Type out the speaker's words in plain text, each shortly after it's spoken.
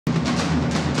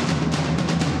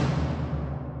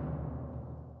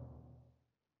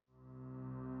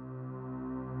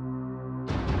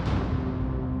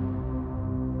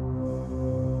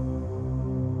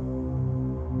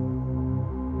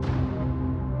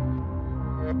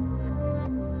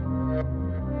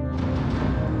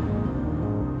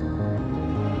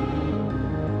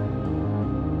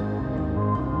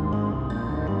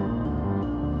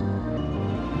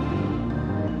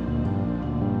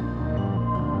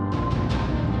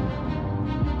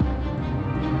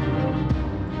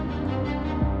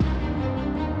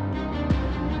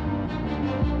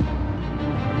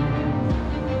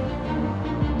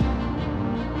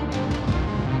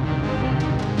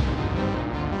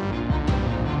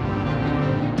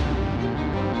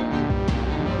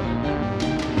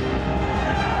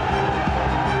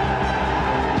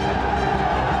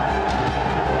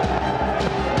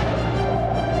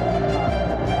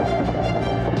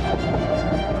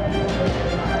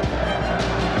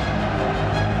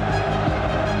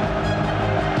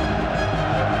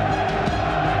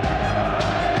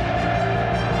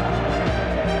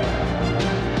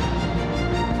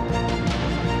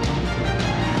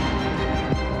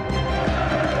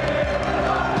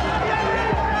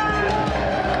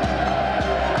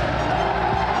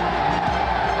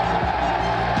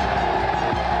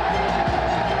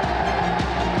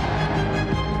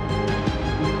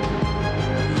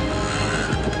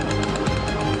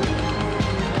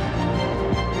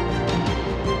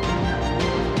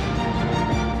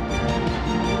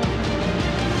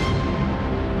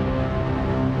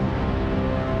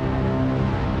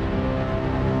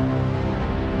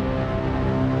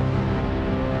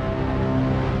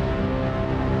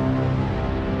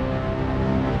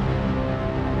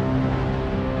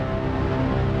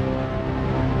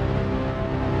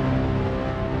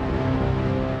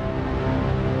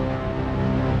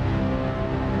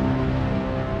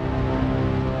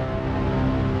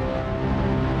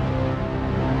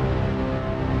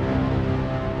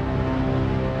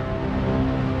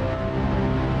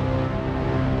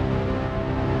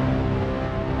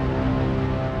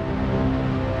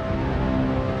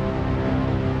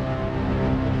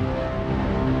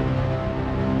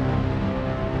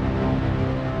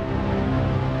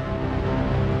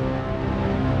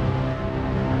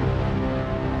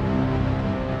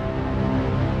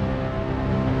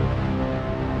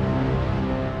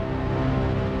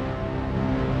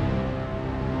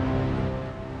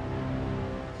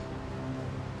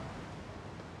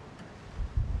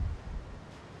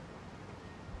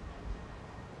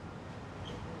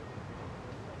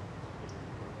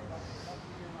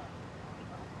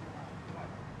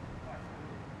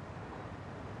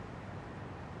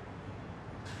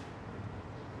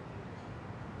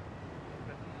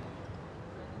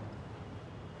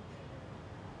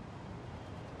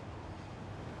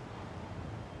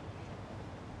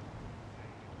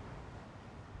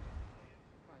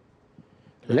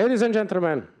Ladies and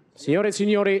gentlemen, signore e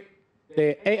signori,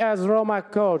 the AS Roma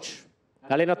coach,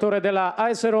 allenatore della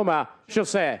AS Roma,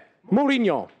 José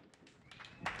Mourinho.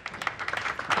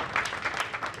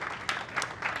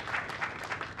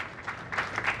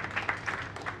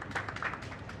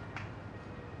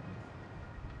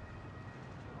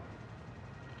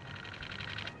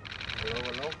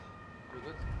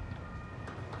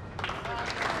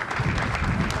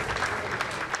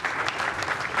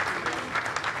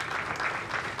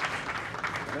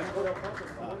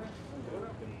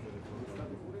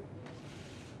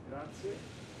 Grazie.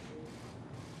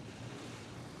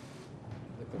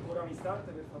 Ancora un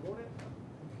istante, per favore.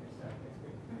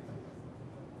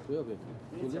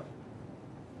 Inizia.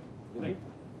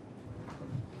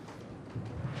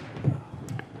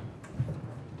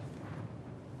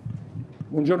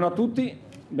 Buongiorno a tutti,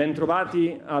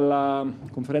 bentrovati alla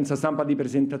conferenza stampa di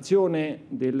presentazione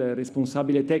del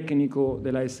responsabile tecnico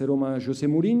dell'AS Roma José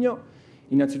Mourinho.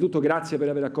 Innanzitutto grazie per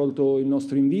aver accolto il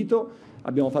nostro invito.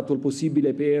 Abbiamo fatto il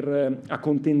possibile per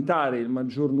accontentare il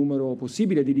maggior numero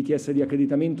possibile di richieste di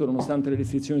accreditamento nonostante le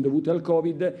restrizioni dovute al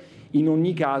Covid. In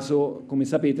ogni caso, come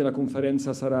sapete, la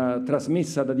conferenza sarà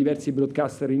trasmessa da diversi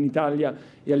broadcaster in Italia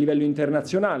e a livello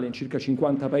internazionale, in circa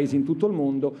 50 paesi in tutto il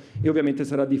mondo, e ovviamente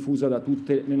sarà diffusa da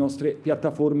tutte le nostre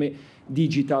piattaforme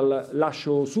digital.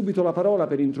 Lascio subito la parola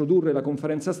per introdurre la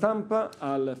conferenza stampa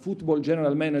al Football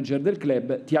General Manager del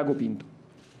club, Tiago Pinto.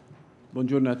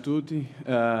 Buongiorno a tutti,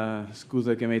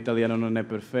 scusa che il mio italiano non è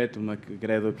perfetto, ma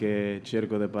credo che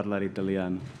cerco di parlare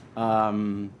italiano.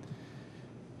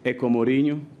 Ecco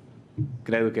Mourinho,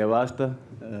 credo che basta.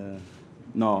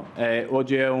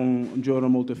 Oggi è un giorno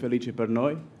molto felice per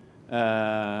noi.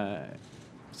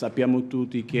 Sappiamo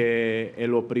tutti che è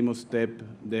il primo step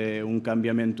di un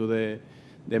cambiamento di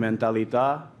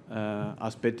mentalità.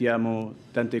 Aspettiamo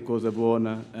tante cose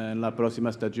buone nella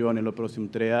prossima stagione, nei prossimi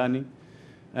 3 anni.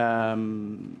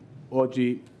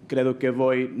 Oggi credo che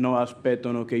voi non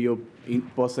aspettano che io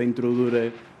possa introdurre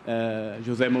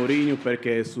José Mourinho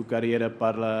perché la sua carriera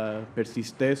parla per sé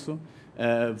stesso.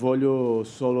 Voglio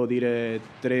solo dire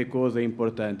 3 cose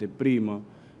importanti. Primo,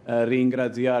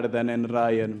 ringraziare Dan e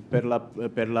Ryan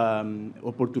per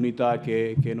l'opportunità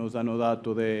che nos hanno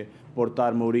dato di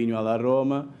portare Mourinho alla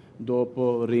Roma.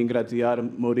 Dopo ringraziare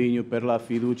Mourinho per la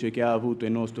fiducia che ha avuto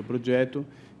nel nostro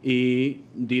progetto e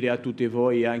dire a tutti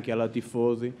voi e anche alla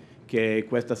tifosi che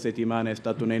questa settimana è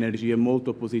stata un'energia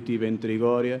molto positiva in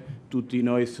Trigoria. Tutti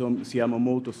noi siamo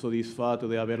molto soddisfatti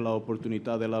di avere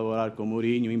l'opportunità di lavorare con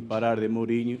Mourinho, imparare da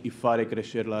Mourinho e fare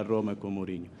crescere la Roma con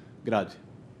Mourinho. Grazie.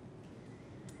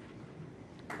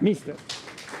 Mister.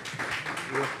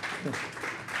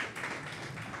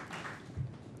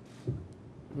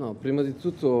 No, prima di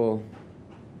tutto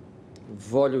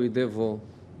voglio e devo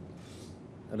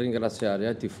ringraziare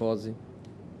ai tifosi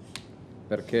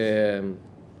perché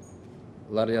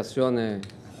la reazione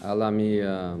alla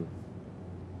mia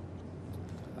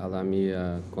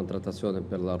contrattazione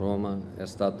per la Roma è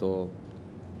stato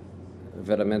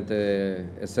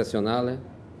veramente eccezionale.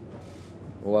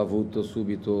 Ho avuto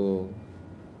subito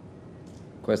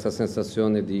questa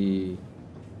sensazione di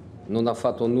non ha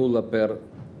fatto nulla per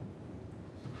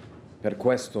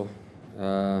questo.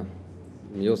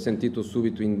 Mi ho sentito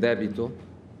subito in debito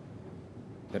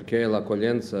perché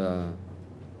l'accoglienza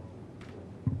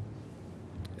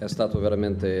è stata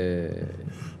veramente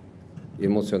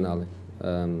emozionale.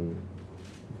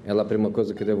 È la prima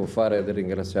cosa che devo fare è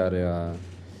ringraziare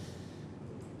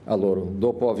a loro.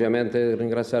 Dopo ovviamente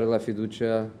ringraziare la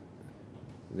fiducia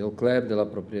del club, della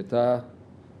proprietà,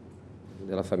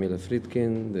 della famiglia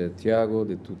Friedkin, di Tiago,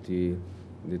 di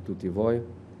tutti voi.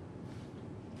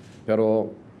 Però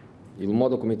il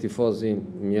modo come i tifosi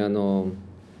mi hanno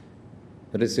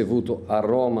ricevuto a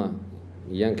Roma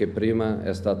e anche prima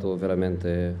è stato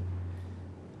veramente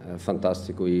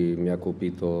fantastico e mi ha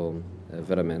colpito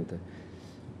veramente.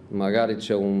 Magari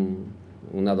c'è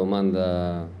una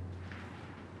domanda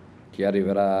che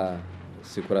arriverà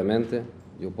sicuramente,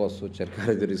 io posso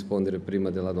cercare di rispondere prima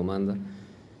della domanda,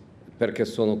 perché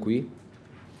sono qui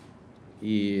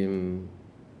e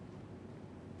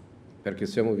perché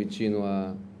siamo vicino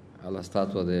alla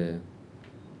statua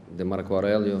di Marco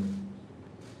Aurelio.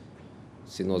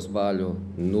 Se non sbaglio,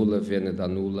 nulla viene da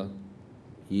nulla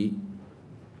e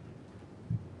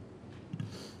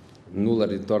nulla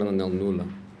ritorna nel nulla.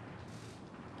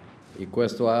 E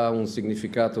questo ha un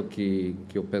significato che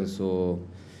io penso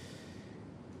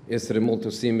essere molto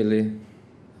simile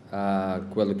a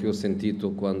quello che ho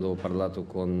sentito quando ho parlato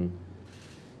con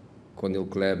il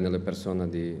club nelle persone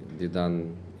di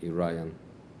Dan e Ryan.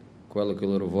 Quello che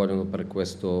loro vogliono per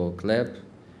questo club,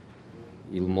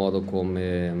 il modo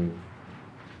come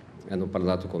hanno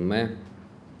parlato con me,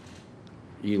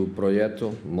 il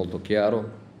progetto molto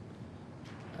chiaro,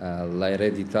 la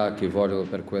eredità che vogliono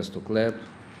per questo club,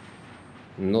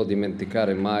 non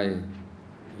dimenticare mai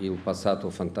il passato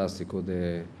fantastico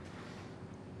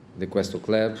di questo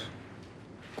club,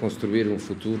 costruire un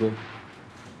futuro.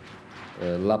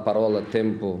 La parola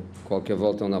tempo qualche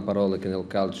volta è una parola che nel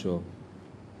calcio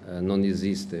non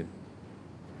esiste,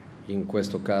 in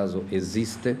questo caso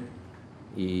esiste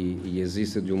e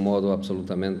esiste di un modo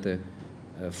assolutamente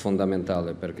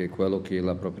fondamentale, perché quello che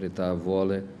la proprietà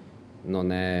vuole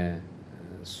non è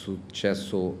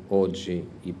successo oggi,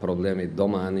 i problemi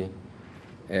domani,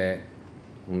 è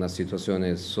una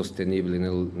situazione sostenibile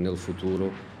nel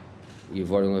futuro e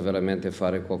vogliono veramente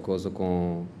fare qualcosa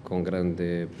con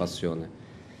grande passione.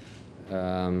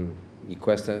 E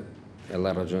questa è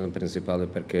la ragione principale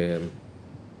perché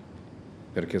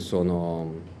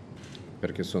sono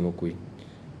qui.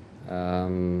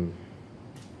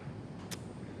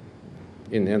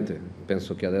 E niente,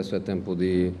 penso che adesso è tempo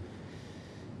di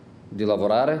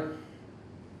lavorare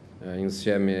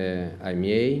insieme ai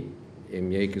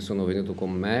miei che sono venuti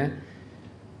con me.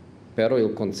 Però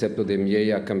il concetto dei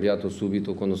miei ha cambiato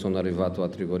subito quando sono arrivato a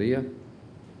Trigoria,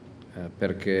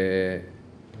 perché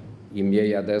i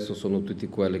miei adesso sono tutti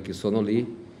quelli che sono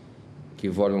lì, che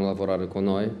vogliono lavorare con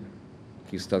noi,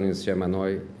 che stanno insieme a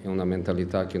noi, è una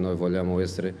mentalità che noi vogliamo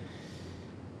essere,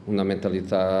 una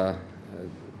mentalità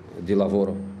di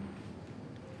lavoro.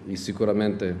 E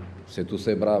sicuramente se tu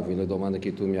sei bravo e le domande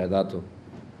che tu mi hai dato,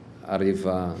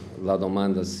 arriva la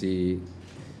domanda se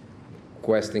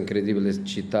questa incredibile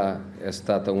città è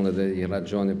stata una delle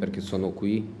ragioni perché sono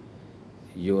qui,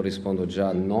 io rispondo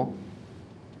già no,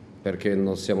 perché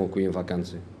non siamo qui in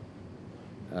vacanze.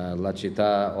 La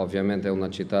città ovviamente è una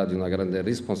città di una grande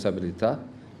responsabilità,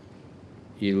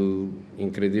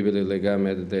 l'incredibile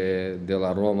legame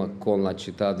della Roma con la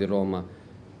città di Roma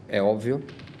è ovvio,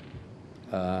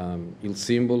 il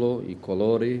simbolo, i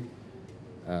colori,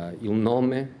 il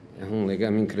nome è un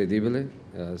legame incredibile,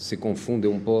 si confonde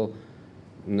un po'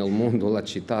 nel mondo la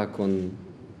città con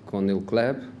il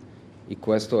club e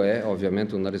questo è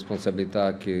ovviamente una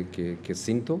responsabilità che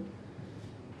sento,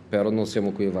 però non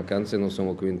siamo qui in vacanze, non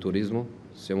siamo qui in turismo,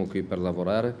 siamo qui per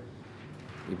lavorare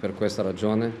e per questa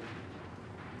ragione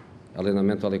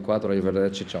allenamento alle 4,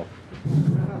 arrivederci, ciao.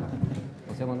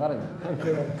 Possiamo andare?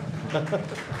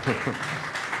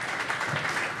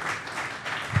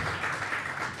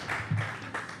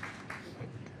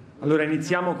 Allora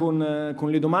iniziamo con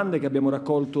le domande che abbiamo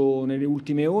raccolto nelle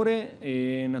ultime ore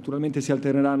e naturalmente si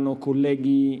alterneranno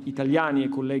colleghi italiani e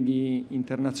colleghi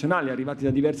internazionali arrivati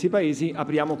da diversi paesi.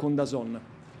 Apriamo con DAZN.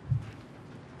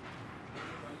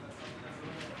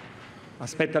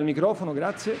 Aspetta il microfono,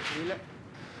 grazie.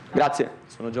 Grazie,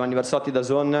 sono Giovanni Versotti,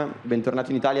 DAZN, bentornato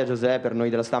in Italia José, per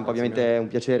noi della stampa ovviamente è un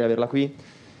piacere averla qui.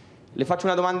 Le faccio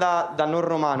una domanda da non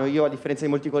romano, io a differenza di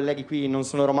molti colleghi qui non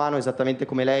sono romano esattamente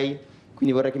come lei,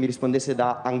 quindi vorrei che mi rispondesse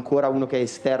da ancora uno che è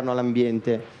esterno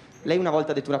all'ambiente. Lei una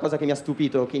volta ha detto una cosa che mi ha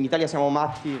stupito, che in Italia siamo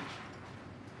matti,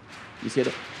 mi siedo,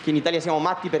 che in Italia siamo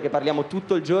matti perché parliamo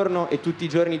tutto il giorno e tutti i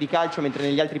giorni di calcio, mentre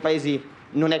negli altri paesi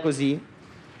non è così.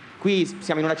 Qui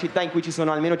siamo in una città in cui ci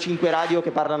sono almeno 5 radio che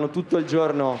parlano tutto il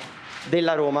giorno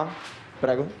della Roma.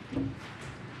 Prego.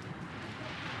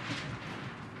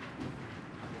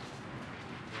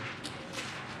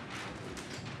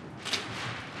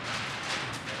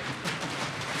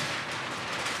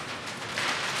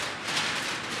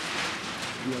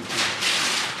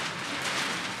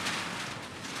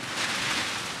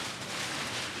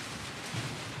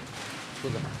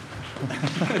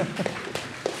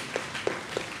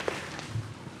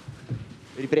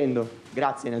 Riprendo,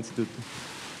 grazie innanzitutto.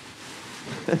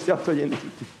 Stiamo togliendo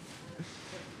tutti.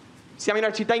 Siamo in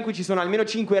una città in cui ci sono almeno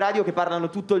 5 radio che parlano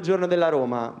tutto il giorno della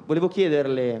Roma. Volevo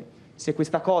chiederle se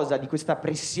questa cosa, di questa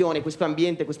pressione, questo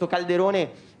ambiente, questo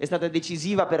calderone è stata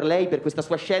decisiva per lei, per questa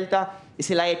sua scelta, e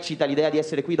se la eccita l'idea di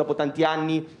essere qui dopo tanti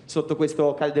anni sotto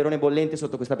questo calderone bollente,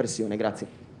 sotto questa pressione. Grazie.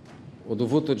 Ho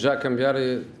dovuto già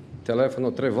cambiare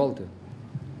telefono 3 volte,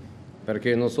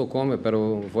 perché non so come,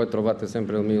 però voi trovate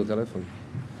sempre il mio telefono.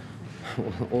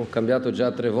 Ho cambiato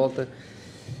già 3 volte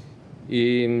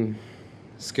e,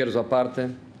 scherzo a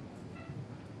parte,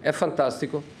 è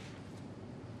fantastico,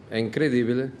 è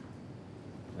incredibile.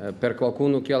 Per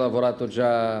qualcuno che ha lavorato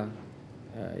già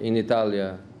in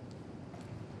Italia,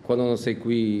 quando non sei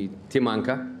qui ti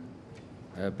manca.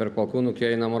 Per qualcuno che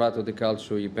è innamorato di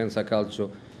calcio e pensa a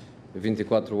calcio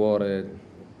 24 ore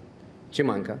ci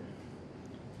manca.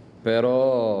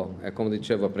 Però, come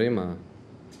dicevo prima,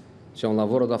 c'è un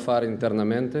lavoro da fare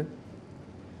internamente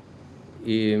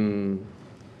e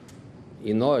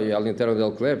E noi all'interno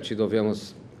del club ci dobbiamo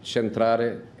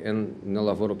centrare nel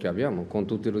lavoro che abbiamo, con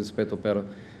tutto il rispetto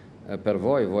per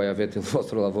voi avete il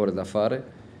vostro lavoro da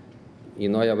fare e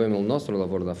noi abbiamo il nostro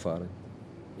lavoro da fare.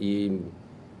 E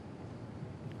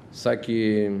sai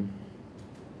che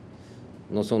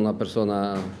non sono una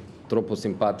persona troppo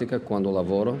simpatica quando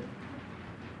lavoro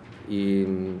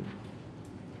e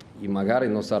magari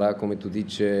non sarà, come tu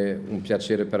dici, un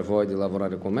piacere per voi di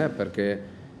lavorare con me,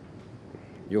 perché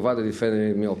io vado a difendere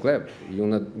il mio club.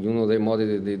 Uno dei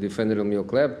modi di difendere il mio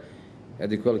club è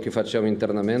di quello che facciamo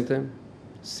internamente,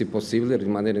 se possibile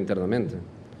rimanere internamente.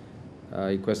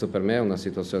 E questo per me è una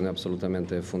situazione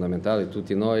assolutamente fondamentale.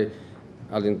 Tutti noi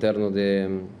all'interno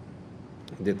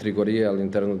di Trigoria,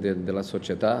 all'interno della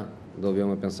società,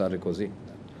 dobbiamo pensare così.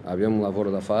 Abbiamo un lavoro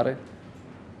da fare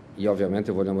e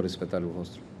ovviamente vogliamo rispettare il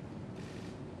vostro.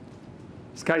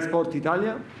 Sky Sport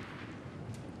Italia.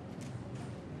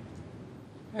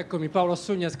 Eccomi, Paolo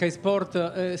Assogna, Sky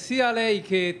Sport. Sia lei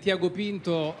che Tiago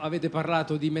Pinto avete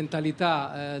parlato di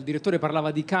mentalità, il direttore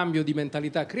parlava di cambio di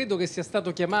mentalità. Credo che sia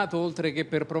stato chiamato, oltre che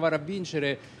per provare a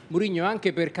vincere, Mourinho,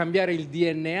 anche per cambiare il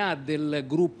DNA del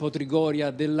gruppo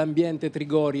Trigoria, dell'ambiente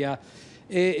Trigoria.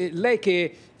 Lei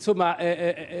che insomma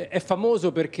è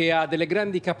famoso perché ha delle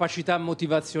grandi capacità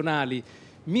motivazionali,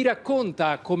 mi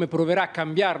racconta come proverà a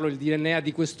cambiarlo il DNA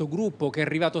di questo gruppo che è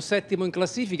arrivato settimo in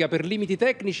classifica per limiti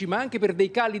tecnici ma anche per dei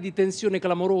cali di tensione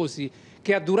clamorosi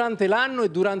che ha durante l'anno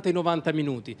e durante i 90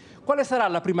 minuti. Quale sarà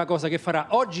la prima cosa che farà?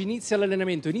 Oggi inizia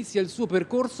l'allenamento, inizia il suo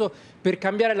percorso per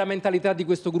cambiare la mentalità di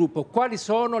questo gruppo. Quali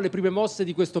sono le prime mosse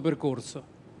di questo percorso?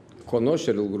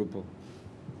 Conoscere il gruppo,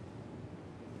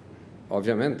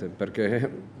 ovviamente,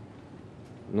 perché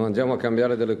non andiamo a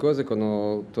cambiare delle cose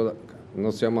quando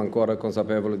non siamo ancora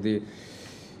consapevoli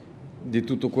di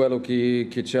tutto quello che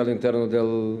c'è all'interno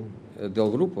del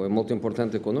gruppo. È molto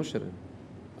importante conoscere.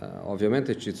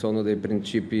 Ovviamente ci sono dei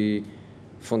principi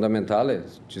fondamentali,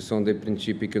 ci sono dei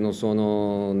principi che non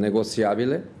sono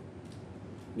negoziabili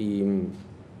e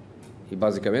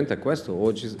basicamente è questo.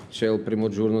 Oggi c'è il primo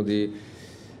giorno di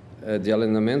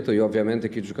allenamento e ovviamente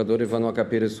che i giocatori vanno a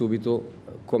capire subito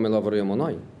come lavoriamo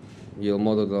noi. Il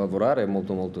modo di lavorare è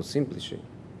molto molto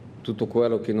semplice. Tutto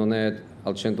quello che non è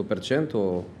al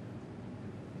 100%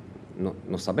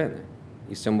 non sta bene.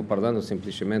 E stiamo parlando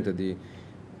semplicemente di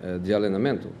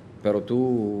allenamento. Però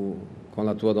tu, con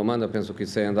la tua domanda, penso che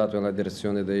sei andato nella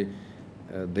direzione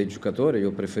dei giocatori.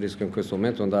 Io preferisco in questo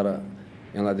momento andare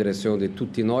nella direzione di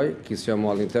tutti noi che siamo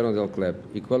all'interno del club.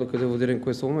 E quello che devo dire in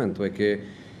questo momento è che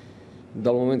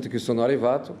dal momento che sono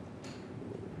arrivato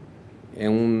è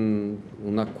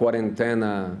una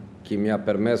quarantena che mi ha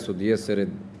permesso di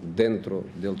essere dentro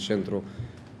del centro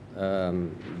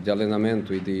di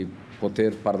allenamento e di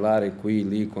poter parlare qui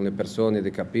lì con le persone e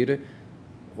di capire.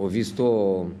 Ho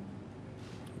visto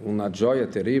una gioia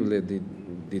terribile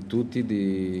di tutti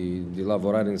di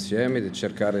lavorare insieme, di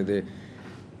cercare di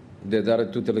dare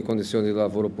tutte le condizioni di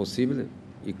lavoro possibili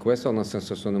e questa è una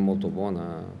sensazione molto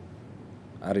buona.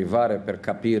 Arrivare per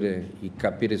capire e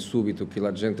capire subito che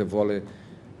la gente vuole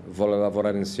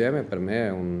lavorare insieme, per me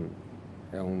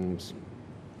è un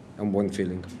buon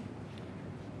feeling.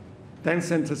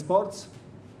 Tencent Sports.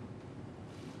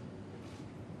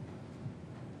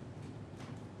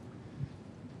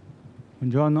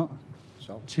 Buongiorno.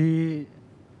 Ciao. Ci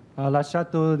ha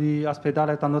lasciato di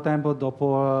aspettare tanto tempo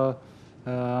dopo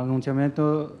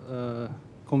l'annunciamento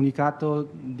comunicato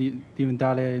di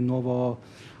diventare il nuovo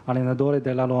allenatore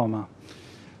della Roma.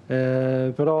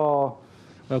 Però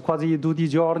quasi tutti i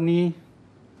giorni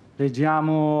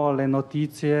leggiamo le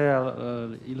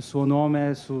notizie, il suo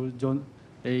nome sui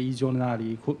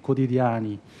giornali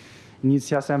quotidiani.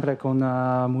 Inizia sempre con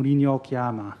Mourinho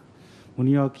chiama.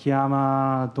 Mourinho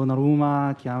chiama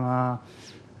Donnarumma, chiama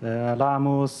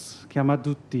Ramos, chiama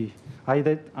tutti.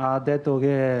 Ha detto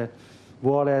che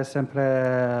vuole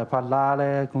sempre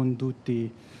parlare con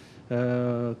tutti,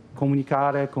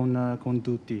 comunicare con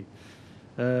tutti.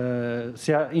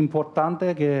 Sia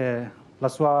importante che la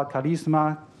sua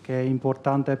carisma, che è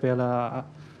importante per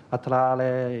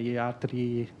attrarre gli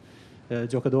altri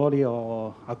giocatori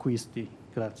o acquisti.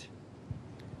 Grazie.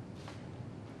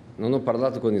 Non ho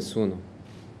parlato con nessuno.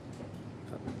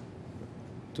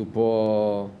 Tu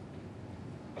puoi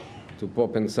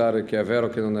pensare che è vero o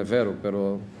che non è vero,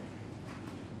 però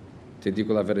ti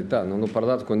dico la verità, non ho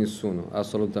parlato con nessuno,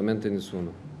 assolutamente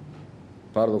nessuno.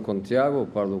 Parlo con Tiago,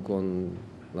 parlo con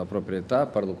la proprietà,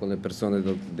 parlo con le persone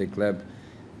dei club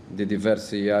di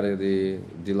diverse aree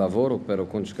di lavoro, però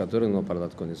con giocatori non ho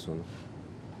parlato con nessuno.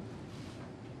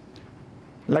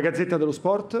 La Gazzetta dello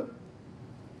Sport.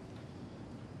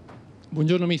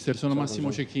 Buongiorno mister, sono Ciao, Massimo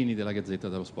buongiorno. Cecchini della Gazzetta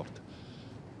dello Sport.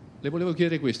 Le volevo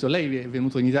chiedere questo. Lei è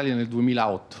venuto in Italia nel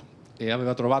 2008 e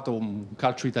aveva trovato un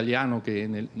calcio italiano che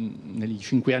negli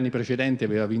 5 anni precedenti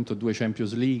aveva vinto 2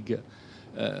 Champions League,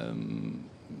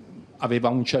 aveva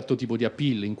un certo tipo di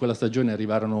appeal. In quella stagione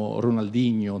arrivarono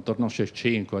Ronaldinho, tornò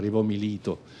Shevchenko, arrivò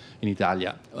Milito in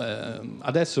Italia.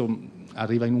 Adesso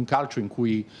arriva in un calcio in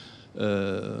cui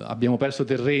abbiamo perso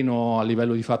terreno a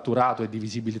livello di fatturato e di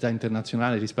visibilità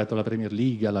internazionale rispetto alla Premier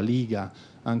League, alla Liga,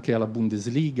 anche alla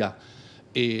Bundesliga.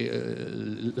 E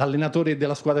l'allenatore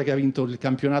della squadra che ha vinto il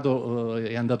campionato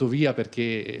è andato via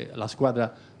perché la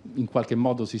squadra in qualche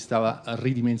modo si stava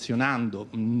ridimensionando.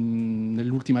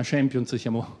 Nell'ultima Champions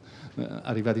siamo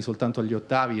arrivati soltanto agli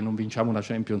ottavi e non vinciamo una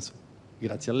Champions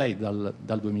grazie a lei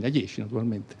dal 2010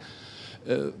 naturalmente.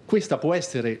 Questa può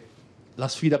essere la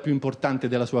sfida più importante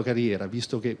della sua carriera,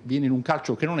 visto che viene in un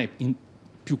calcio che non è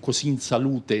più così in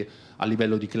salute a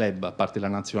livello di club, a parte la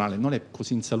nazionale, non è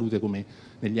così in salute come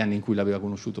negli anni in cui l'aveva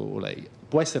conosciuto lei.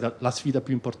 Può essere la sfida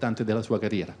più importante della sua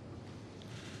carriera?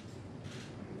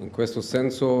 In questo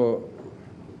senso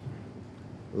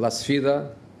la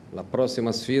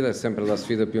prossima sfida è sempre la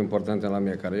sfida più importante della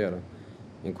mia carriera.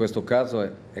 In questo caso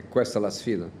è questa la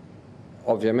sfida,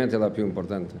 ovviamente la più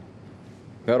importante.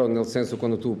 Però nel senso,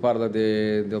 quando tu parli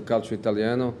del calcio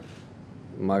italiano,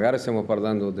 magari stiamo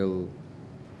parlando del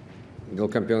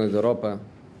campione d'Europa,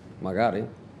 magari,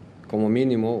 come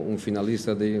minimo un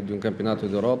finalista di un campionato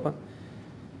d'Europa.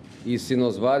 E se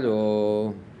non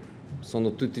sbaglio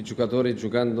sono tutti giocatori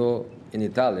giocando in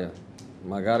Italia.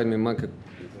 Magari mi manca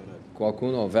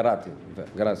qualcuno, Verratti,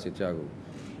 grazie Thiago,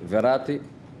 Verratti,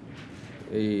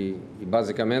 e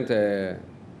basicamente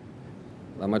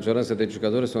la maggioranza dei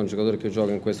giocatori sono giocatori che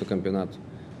giocano in questo campionato.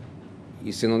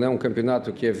 E se non è un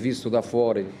campionato che è visto da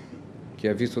fuori, che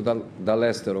è visto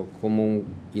dall'estero come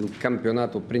il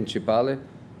campionato principale,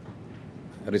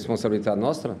 è responsabilità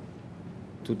nostra,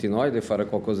 tutti noi, di fare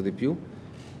qualcosa di più.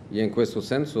 E in questo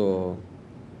senso,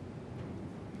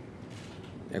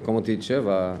 e come ti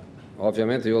diceva,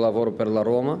 ovviamente io lavoro per la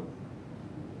Roma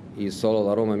e solo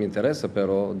la Roma mi interessa,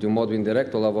 però di un modo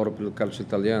indiretto lavoro per il calcio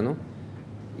italiano.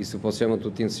 E se possiamo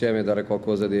tutti insieme dare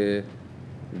qualcosa di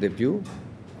più,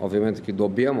 ovviamente che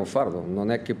dobbiamo farlo, non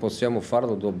è che possiamo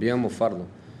farlo, dobbiamo farlo.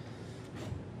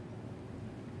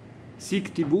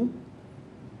 SIC TV.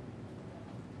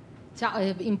 Ciao,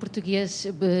 em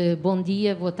português, bom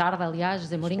dia, boa tarde, aliás,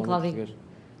 José Mourinho,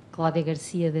 Cláudia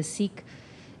Garcia da SIC.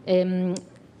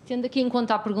 Tendo aqui em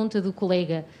conta a pergunta do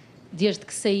colega, desde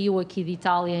que saiu aqui de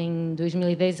Itália em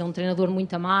 2010, é um treinador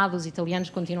muito amado, os italianos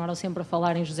continuaram sempre a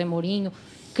falar em José Mourinho,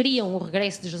 queriam o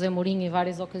regresso de José Mourinho em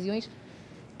várias ocasiões.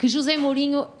 Que José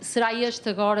Mourinho será este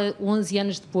agora, 11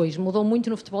 anos depois? Mudou muito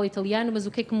no futebol italiano, mas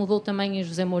o que é que mudou também em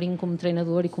José Mourinho como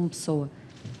treinador e como pessoa?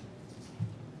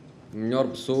 Melhor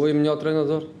pessoa e melhor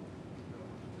treinador.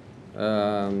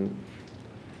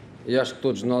 E acho que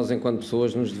todos nós, enquanto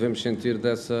pessoas, nos devemos sentir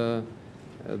dessa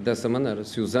maneira.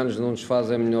 Se os anos não nos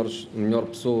fazem melhor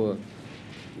pessoa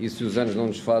e se os anos não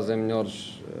nos fazem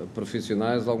melhores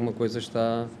profissionais, alguma coisa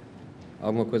está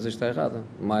errada.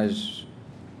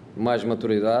 Mais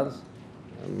maturidade,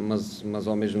 mas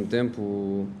ao mesmo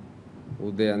tempo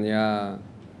o DNA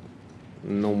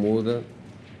não muda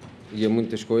e há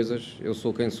muitas coisas. Eu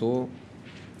sou quem sou,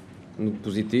 no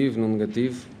positivo, no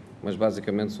negativo, mas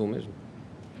basicamente sou o mesmo.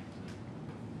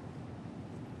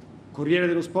 Corriere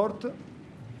dello Sport.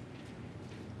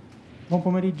 Buon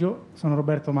pomeriggio, sono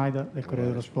Roberto Maida del Corriere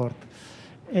dello Sport.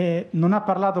 Non ha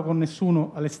parlato con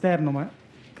nessuno all'esterno, ma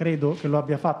credo che lo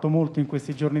abbia fatto molto in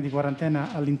questi giorni di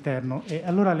quarantena all'interno. E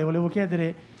allora le volevo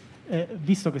chiedere,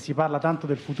 visto che si parla tanto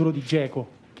del futuro di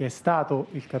Dzeko, che è stato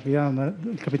il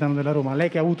capitano della Roma, lei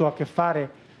che ha avuto a che fare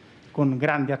con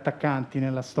grandi attaccanti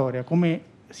nella storia, come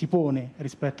si pone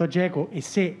rispetto a Dzeko e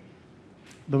se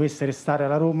dovesse restare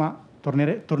alla Roma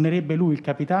tornerebbe lui il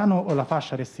capitano o la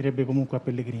fascia resterebbe comunque a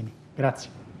Pellegrini? Grazie.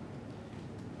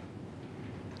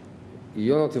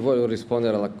 Io non ti voglio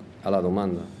rispondere alla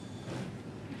domanda,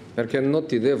 perché non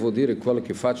ti devo dire quello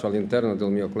che faccio all'interno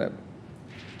del mio club.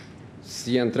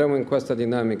 Se entriamo in questa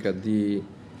dinamica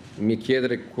di mi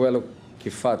chiedere quello che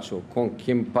faccio, con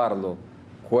chi parlo,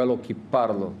 quello che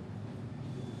parlo,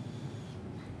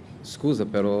 scusa,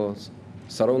 però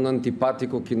sarò un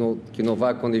antipatico che non va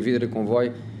a condividere con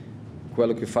voi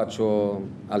quello che faccio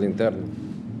all'interno.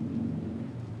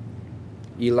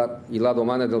 E la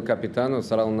domanda del capitano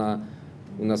sarà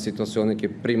una situazione che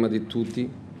prima di tutti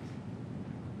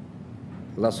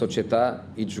la società,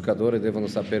 i giocatori devono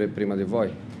sapere prima di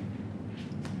voi.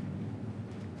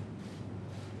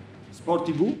 Sport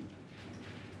TV.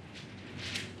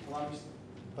 Olá,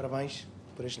 parabéns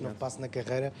por este novo passo na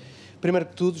carreira. Primeiro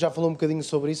que tudo, já falou um bocadinho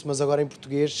sobre isso, mas agora em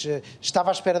português, estava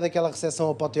à espera daquela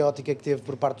recepção apoteótica que teve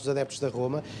por parte dos adeptos da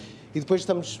Roma. E depois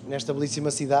estamos nesta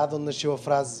belíssima cidade onde nasceu a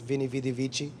frase Vini Vidi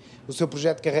Vici. O seu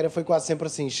projeto de carreira foi quase sempre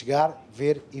assim, chegar,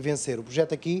 ver e vencer. O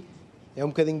projeto aqui é um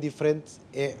bocadinho diferente,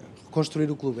 é reconstruir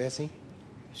o clube, é assim?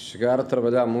 Chegar,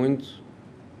 trabalhar muito,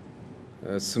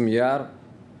 semear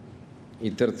e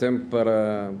ter tempo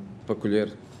para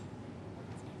colher.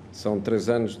 São 3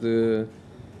 anos de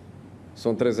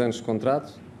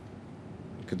contrato,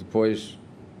 que depois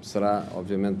será,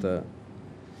 obviamente,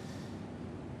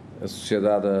 a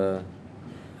sociedade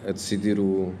a decidir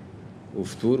o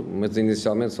futuro, mas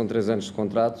inicialmente são 3 anos de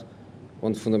contrato,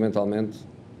 onde fundamentalmente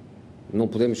não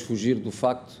podemos fugir do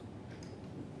facto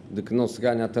de que não se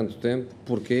ganha há tanto tempo.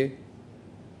 Porquê?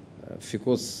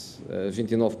 Ficou-se a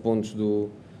 29 pontos do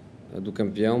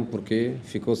campeão, porquê?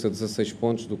 Ficou-se a 16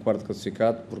 pontos do quarto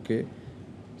classificado, porquê?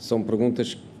 São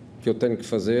perguntas que eu tenho que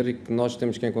fazer e que nós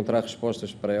temos que encontrar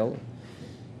respostas para ela,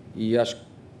 e acho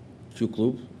que o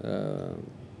clube,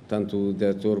 tanto o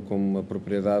diretor como a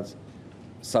propriedade,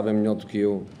 sabem melhor do que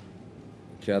eu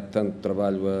que há tanto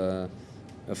trabalho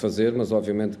a fazer, mas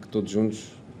obviamente que todos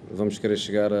juntos vamos querer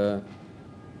chegar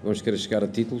a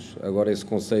títulos. Agora esse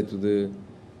conceito de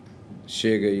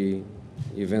chega e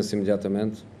vence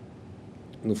imediatamente,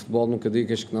 no futebol nunca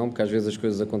digas que não, porque às vezes as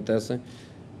coisas acontecem,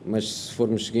 mas se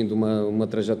formos seguindo uma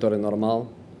trajetória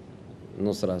normal,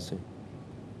 não será assim.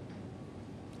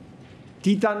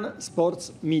 Titan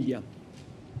Sports Media.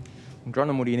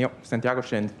 Buongiorno Mourinho, Santiago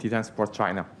Shen, Titan Sport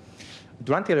China.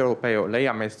 Durante l'Europeo lei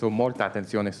ha messo molta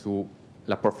attenzione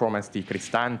sulla performance di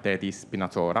Cristante e di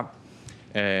Spinazzola.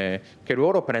 Che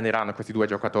ruolo prenderanno questi 2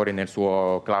 giocatori nel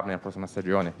suo club nella prossima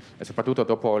stagione? E soprattutto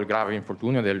dopo il grave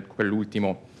infortunio di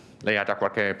quell'ultimo, lei ha già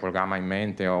qualche programma in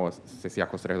mente o se sia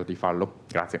costretto di farlo?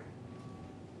 Grazie.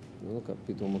 Non ho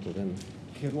capito molto bene.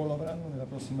 Che ruolo avranno nella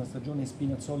prossima stagione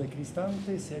Spinazzola e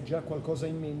Cristante? Se ha già qualcosa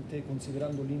in mente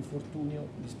considerando l'infortunio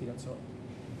di Spinazzola?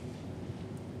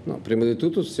 No, prima di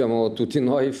tutto siamo tutti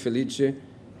noi felici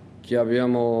che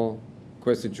abbiamo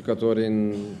questi giocatori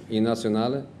in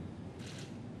nazionale,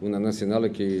 una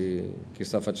nazionale che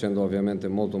sta facendo ovviamente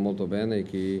molto molto bene e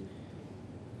che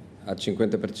ha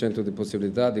 50% di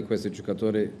possibilità di questi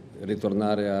giocatori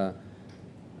ritornare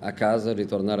a casa,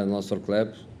 ritornare al nostro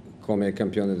club come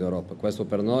campione d'Europa. Questo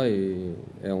per noi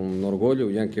è un orgoglio,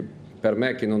 e anche per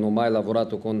me che non ho mai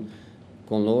lavorato con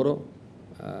loro,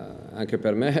 anche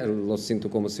per me lo sento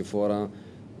come se fossero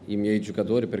i miei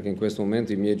giocatori, perché in questo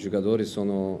momento i miei giocatori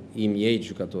sono i miei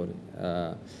giocatori.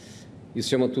 E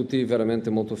siamo tutti veramente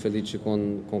molto felici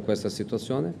con questa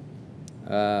situazione.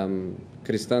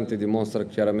 Cristante dimostra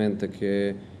chiaramente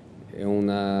che è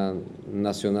una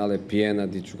nazionale piena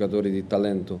di giocatori di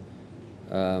talento.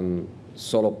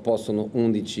 Solo possono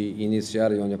 11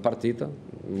 iniziare ogni partita.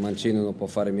 Mancini non può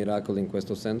fare miracoli in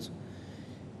questo senso,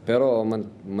 però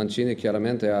Mancini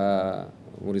chiaramente ha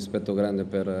un rispetto grande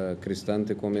per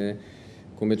Cristante come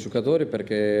giocatore,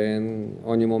 perché in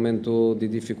ogni momento di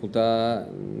difficoltà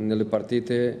nelle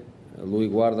partite lui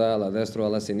guarda alla destra o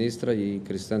alla sinistra e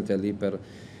Cristante è lì per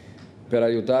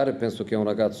aiutare. Penso che è un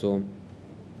ragazzo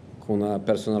con una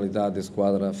personalità di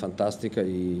squadra fantastica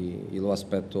e lo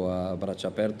aspetto a braccia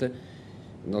aperte.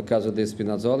 Nel caso di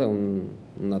Spinazzola è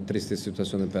una triste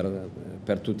situazione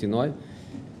per tutti noi,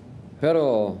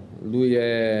 però lui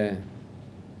è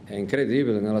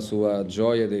incredibile nella sua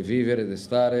gioia di vivere, di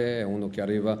stare. È uno che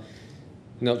arriva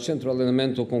nel centro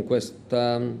allenamento con questi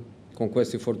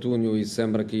infortuni e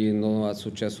sembra che non ha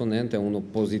successo niente, è uno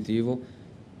positivo,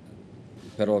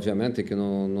 però ovviamente che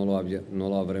non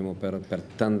lo avremo per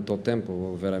tanto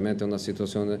tempo. Veramente è una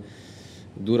situazione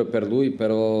dura per lui,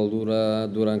 però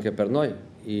dura anche per noi.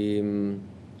 E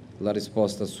la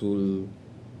risposta sulla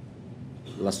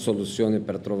soluzione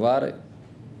per trovare,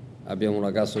 abbiamo un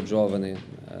ragazzo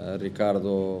giovane,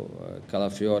 Riccardo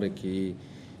Calafiori, che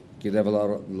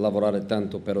deve lavorare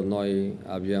tanto, però noi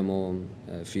abbiamo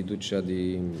fiducia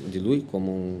di lui come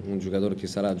un giocatore che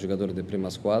sarà giocatore di prima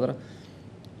squadra.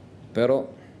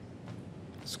 Però,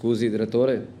 scusi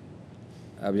direttore,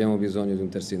 abbiamo bisogno di un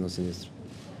terzino sinistro.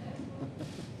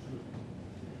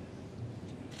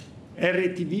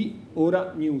 RTV,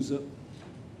 ora news.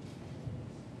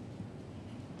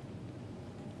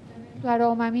 A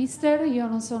Roma, mister, io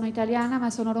non sono italiana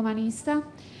ma sono romanista.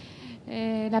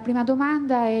 La prima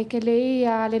domanda è che lei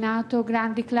ha allenato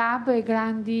grandi club e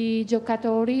grandi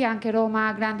giocatori, anche Roma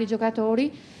ha grandi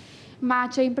giocatori, ma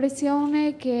c'è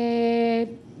impressione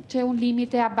che c'è un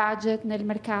limite a budget nel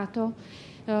mercato.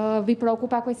 Vi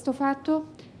preoccupa questo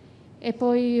fatto? E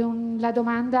poi la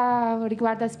domanda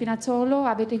riguarda Spinazzolo,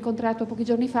 avete incontrato pochi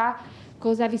giorni fa,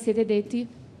 cosa vi siete detti?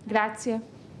 Grazie.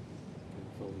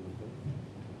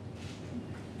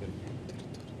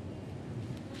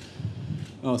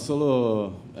 No,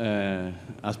 solo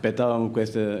aspettavamo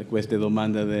queste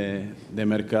domande del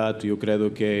mercato. Io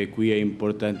credo che qui è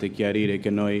importante chiarire che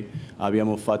noi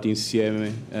abbiamo fatto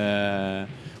insieme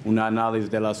un'analisi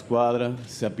della squadra,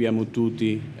 sappiamo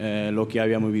tutti lo che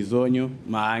abbiamo bisogno,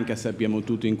 ma anche sappiamo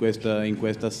tutti in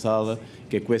questa sala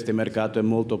che questo mercato è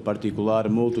molto particolare,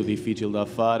 molto difficile da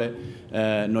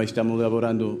fare. Noi stiamo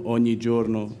lavorando ogni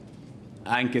giorno,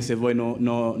 anche se voi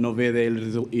non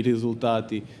vedete i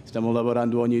risultati, stiamo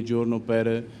lavorando ogni giorno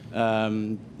per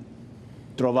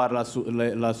trovare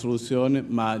la soluzione,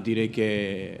 ma direi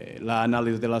che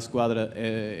l'analisi della squadra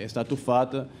è stata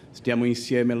fatta, stiamo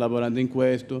insieme lavorando in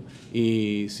questo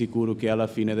e sicuro che alla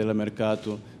fine del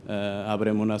mercato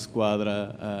avremo una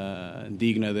squadra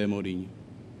digna di Mourinho.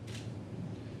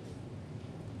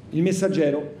 Il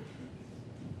Messaggero.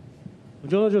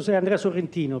 Buongiorno José, Andrea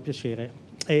Sorrentino, piacere.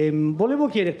 Volevo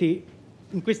chiederti,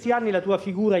 in questi anni la tua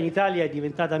figura in Italia è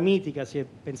diventata mitica, si è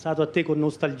pensato a te con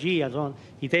nostalgia, no?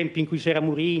 I tempi in cui c'era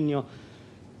Mourinho,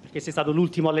 perché sei stato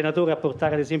l'ultimo allenatore a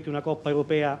portare ad esempio una Coppa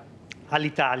Europea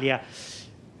all'Italia.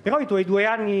 Però i tuoi 2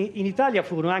 anni in Italia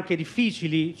furono anche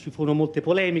difficili, ci furono molte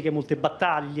polemiche, molte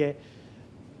battaglie.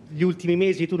 Gli ultimi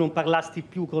mesi tu non parlasti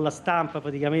più con la stampa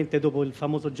praticamente dopo il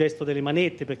famoso gesto delle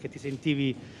manette, perché ti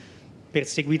sentivi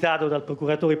perseguitato dal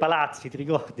procuratore Palazzi, ti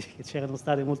ricordi che c'erano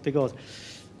state molte cose.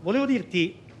 Volevo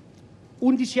dirti,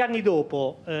 11 anni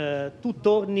dopo, tu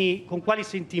torni con quali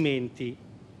sentimenti?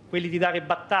 Quelli di dare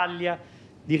battaglia,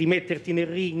 di rimetterti nel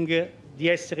ring, di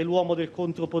essere l'uomo del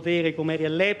contropotere come eri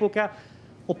all'epoca,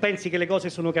 o pensi che le cose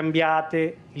sono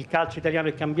cambiate, il calcio italiano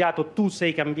è cambiato, tu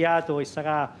sei cambiato e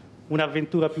sarà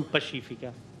un'avventura più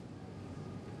pacifica?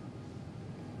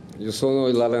 Io sono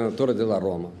l'allenatore della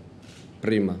Roma,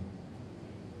 prima.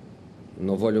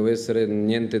 Non voglio essere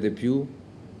niente di più,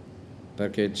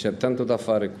 perché c'è tanto da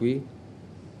fare qui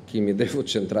che mi devo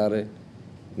centrare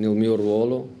nel mio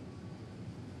ruolo,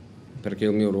 perché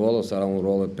il mio ruolo sarà un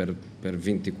ruolo per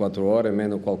 24 ore,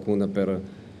 meno qualcuna per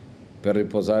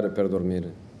riposare, per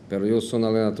dormire. Però io sono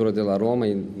allenatore della Roma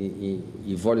e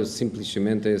voglio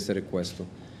semplicemente essere questo.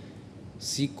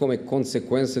 Sì, come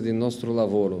conseguenza del nostro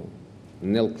lavoro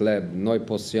nel club noi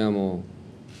possiamo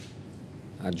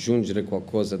aggiungere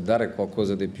qualcosa, dare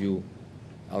qualcosa di più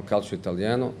al calcio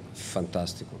italiano,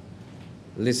 fantastico.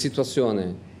 Le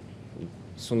situazioni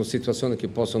sono situazioni che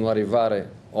possono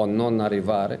arrivare o non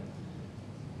arrivare,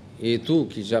 e tu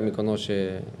che già mi conosci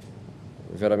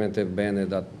veramente bene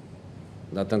da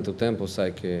tanto tempo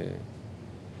sai che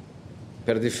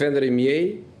per difendere i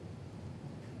miei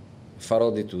farò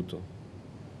di tutto.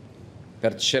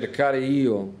 Per cercare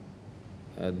io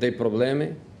dei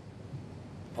problemi,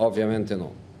 ovviamente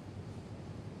no.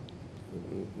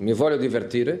 Mi voglio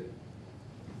divertire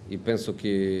e penso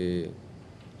che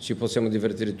ci possiamo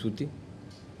divertire tutti,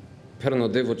 però non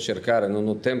devo cercare, non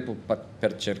ho tempo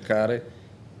per cercare,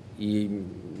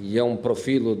 e ho un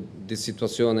profilo di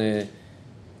situazione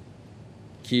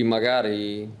che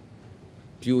magari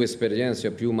più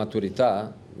esperienza, più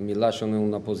maturità mi lasciano in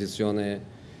una posizione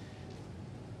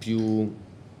più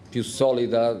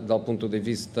solida dal punto di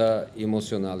vista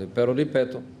emozionale. Però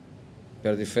ripeto,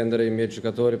 per difendere i miei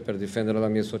giocatori, per difendere la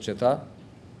mia società,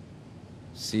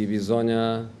 se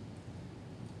bisogna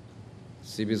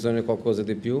qualcosa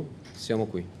di più, siamo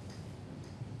qui.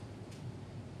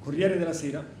 Corriere della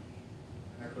Sera.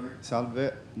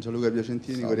 Salve, Gianluca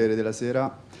Piacentini, Salve. Corriere della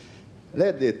Sera. Lei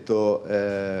ha detto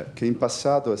che in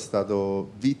passato è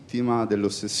stato vittima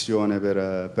dell'ossessione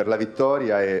per la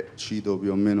vittoria e, cito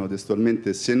più o meno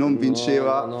testualmente, se non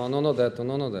vinceva... No, non ho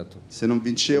detto. Se non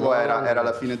vincevo No, era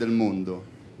la fine del mondo.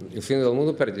 Il fine del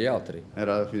mondo per gli altri.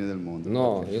 Era la fine del mondo.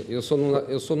 No, Okay. io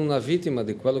sono una vittima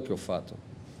di quello che ho fatto.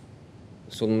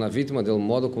 Sono una vittima del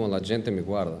modo come la gente mi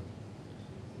guarda.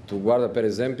 Tu guarda per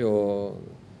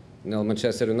esempio nel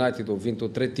Manchester United ho vinto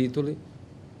 3 titoli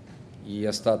e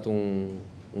è stato un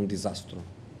disastro.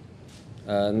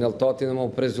 Nel Tottenham ho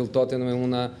preso il Tottenham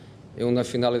in una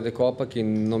finale di Coppa che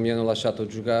non mi hanno lasciato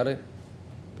giocare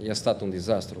e è stato un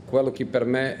disastro. Quello che per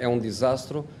me è un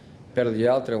disastro, per gli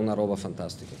altri è una roba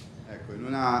fantastica. Ecco, in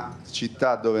una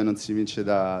città dove non si vince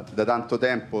da tanto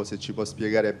tempo, se ci può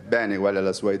spiegare bene qual è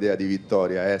la sua idea di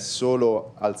vittoria, è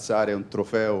solo alzare un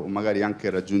trofeo o magari anche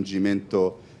il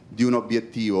raggiungimento di un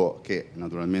obiettivo che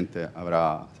naturalmente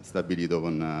avrà stabilito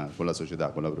con la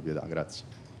società, con la proprietà? Grazie.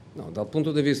 No, dal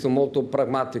punto di vista molto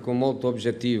pragmatico, molto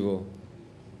oggettivo,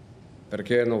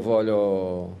 perché non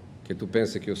voglio che tu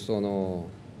pensi che io sono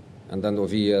andando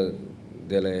via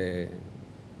delle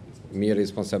mie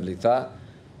responsabilità,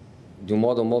 di un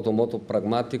modo molto molto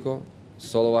pragmatico.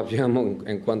 Solo abbiamo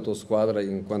in quanto squadra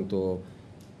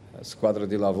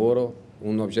di lavoro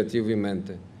un obiettivo in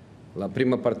mente: la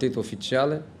prima partita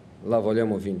ufficiale la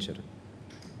vogliamo vincere.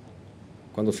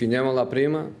 Quando finiamo la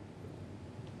prima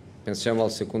pensiamo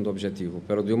al secondo obiettivo,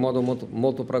 però di un modo molto,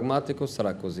 molto pragmatico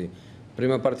sarà così.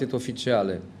 Prima partita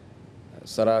ufficiale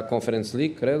sarà Conference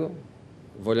League, credo,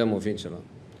 vogliamo vincerla.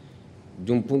 Di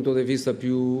un punto di vista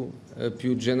più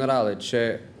generale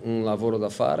c'è un lavoro da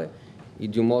fare, e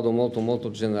di un modo molto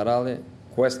molto generale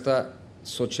questa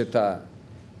società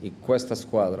e questa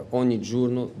squadra ogni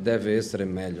giorno deve essere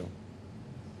meglio.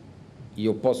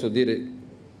 Io posso dire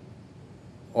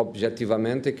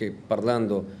oggettivamente che,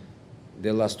 parlando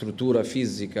della struttura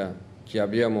fisica che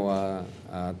abbiamo a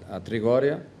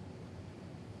Trigoria,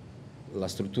 la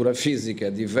struttura fisica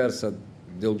è diversa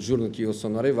del giorno che io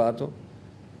sono arrivato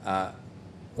a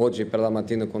oggi per la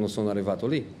mattina quando sono arrivato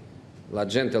lì. La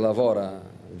gente lavora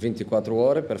 24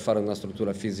 ore per fare una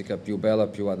struttura fisica più bella,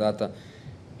 più adatta,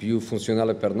 più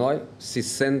funzionale per noi. Si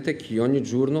sente che ogni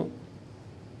giorno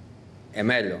è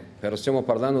meglio, però stiamo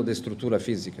parlando di struttura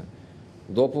fisica.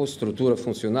 Dopo struttura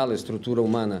funzionale, struttura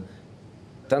umana,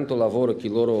 tanto lavoro che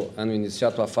loro hanno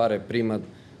iniziato a fare prima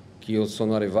che io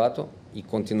sono arrivato e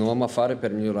continuiamo a fare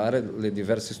per migliorare le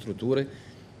diverse strutture.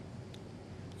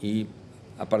 E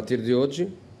a partire di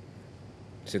oggi,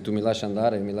 se tu mi lasci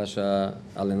andare, mi lasci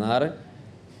allenare,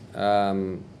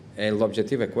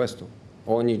 l'obiettivo è questo: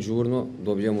 ogni giorno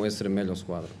dobbiamo essere meglio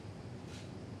squadra.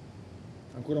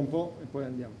 Ancora un po' e poi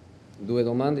andiamo. 2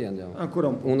 domande e andiamo. Ancora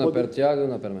un po'. Una per Tiago e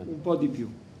una per me. Un po' di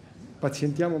più.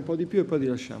 Pazientiamo un po' di più e poi ti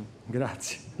lasciamo.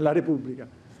 Grazie. La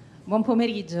Repubblica. Buon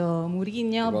pomeriggio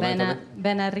Mourinho,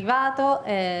 ben arrivato.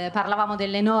 Parlavamo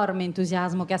dell'enorme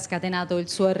entusiasmo che ha scatenato il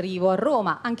suo arrivo a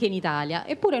Roma, anche in Italia,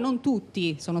 eppure non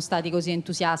tutti sono stati così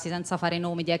entusiasti, senza fare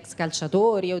nomi di ex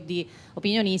calciatori o di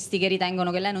opinionisti che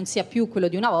ritengono che lei non sia più quello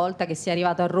di una volta, che sia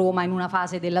arrivato a Roma in una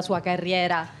fase della sua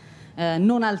carriera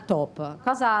non al top.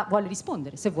 Cosa vuole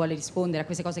rispondere, se vuole rispondere a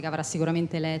queste cose che avrà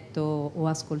sicuramente letto o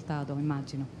ascoltato,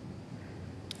 immagino?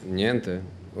 Niente,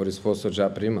 ho risposto già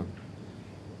prima.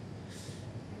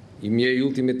 I miei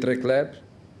ultimi 3 club: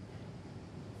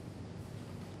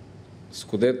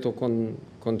 scudetto con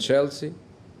Chelsea,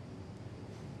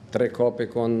 3 coppe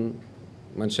con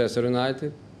Manchester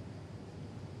United,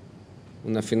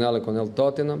 una finale con il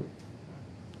Tottenham.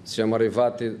 Siamo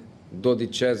arrivati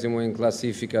 12° in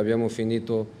classifica, abbiamo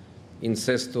finito in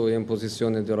 6° in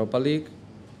posizione di Europa League.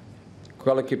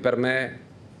 Quello che per me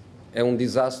è un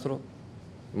disastro,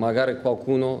 magari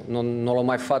qualcuno non l'ha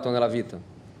mai fatto nella vita,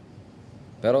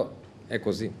 però è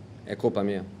così, è colpa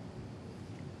mia.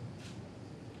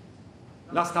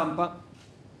 La Stampa.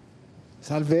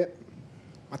 Salve,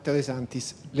 Matteo De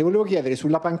Santis. Le volevo chiedere,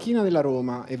 sulla panchina della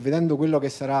Roma e vedendo quello che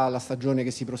sarà la stagione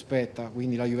che si prospetta,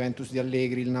 quindi la Juventus di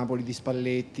Allegri, il Napoli di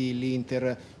Spalletti,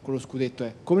 l'Inter con lo scudetto,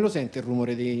 come lo sente il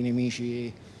rumore dei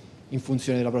nemici in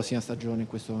funzione della prossima stagione in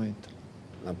questo momento?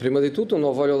 Prima di tutto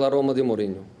non voglio la Roma di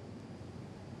Mourinho,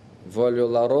 voglio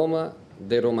la Roma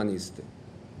dei romanisti.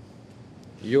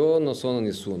 Io non sono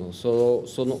nessuno,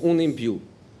 sono un in più.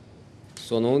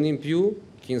 Sono un in più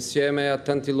che insieme a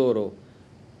tanti loro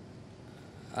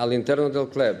all'interno del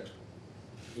club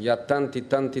e a tanti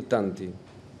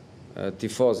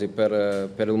tifosi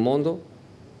per il mondo,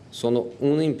 sono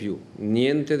un in più,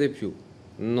 niente di più.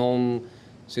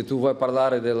 Se tu vuoi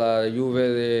parlare della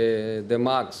Juve di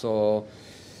Max o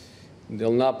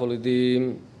del Napoli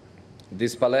di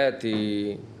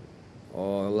Spalletti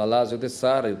o la Lazio di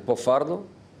Sarri, può farlo,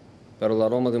 però la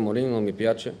Roma di Mourinho non mi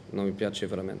piace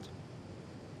veramente.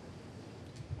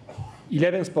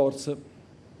 Eleven Sports.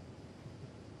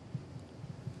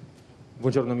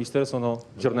 Buongiorno mister, sono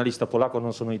giornalista polacco,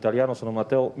 non sono italiano, sono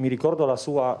Matteo. Mi ricordo la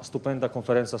sua stupenda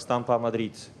conferenza stampa a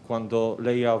Madrid, quando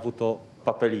lei ha avuto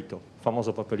Papelito,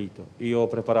 famoso Papelito. Io ho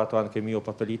preparato anche il mio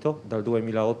Papelito, dal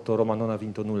 2008 Roma non ha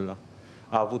vinto nulla.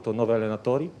 Ha avuto 9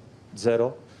 allenatori,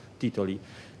 0 titoli.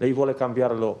 Lei vuole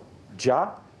cambiarlo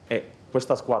già e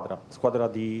questa squadra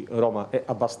di Roma è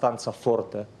abbastanza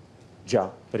forte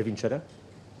già per vincere?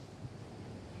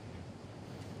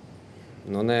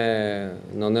 Non è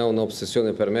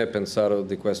un'ossessione per me pensare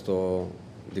di questo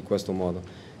modo.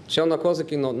 C'è una cosa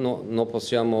che non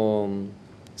possiamo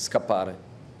scappare.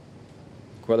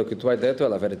 Quello che tu hai detto è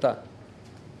la verità.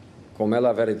 Com'è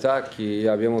la verità che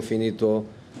abbiamo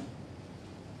finito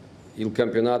il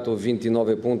campionato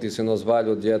 29 punti, se non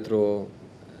sbaglio, dietro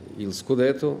il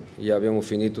scudetto, e abbiamo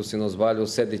finito, se non sbaglio,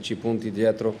 16 punti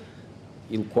dietro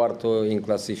il quarto in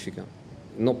classifica.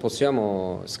 non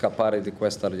possiamo scappare di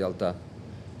questa realtà.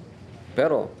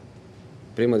 Però,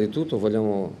 prima di tutto,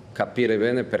 vogliamo capire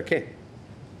bene perché.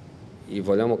 E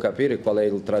vogliamo capire qual è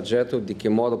il tragitto, di che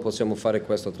modo possiamo fare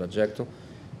questo tragitto,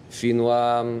 fino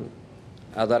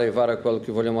ad arrivare a quello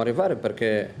che vogliamo arrivare,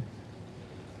 perché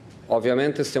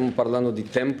ovviamente stiamo parlando di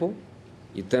tempo.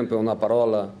 Il tempo è una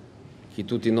parola che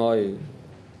tutti noi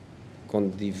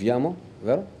condividiamo,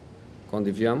 vero?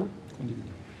 Condividiamo.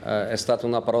 È stata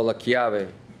una parola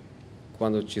chiave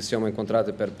quando ci siamo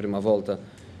incontrati per prima volta,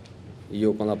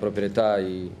 io con la proprietà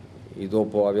e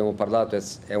dopo abbiamo parlato.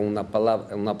 È una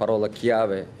parola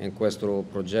chiave in questo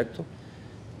progetto,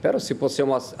 però se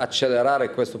possiamo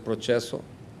accelerare questo processo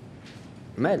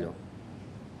meglio.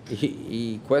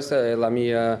 E questa è la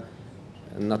mia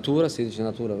natura, si dice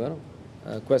natura, vero?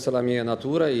 Questa è la mia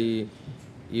natura e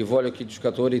voglio che i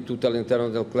giocatori tutti all'interno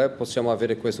del club possiamo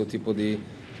avere questo tipo di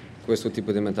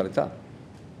mentalità.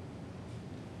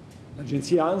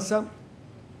 L'agenzia ANSA.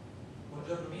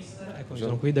 Ecco,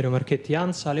 sono qui Dario Marchetti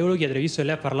ANSA. Le volevo chiedere, visto che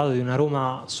lei ha parlato di una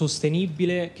Roma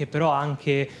sostenibile, che però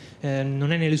anche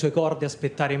non è nelle sue corde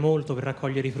aspettare molto per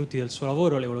raccogliere i frutti del suo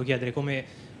lavoro, le volevo chiedere come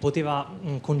poteva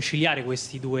conciliare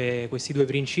questi due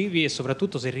principi e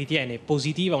soprattutto se ritiene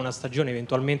positiva una stagione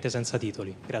eventualmente senza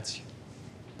titoli. Grazie.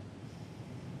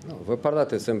 No, voi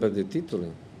parlate sempre di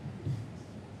titoli.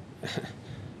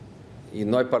 E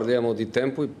noi parliamo di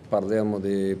tempo, parliamo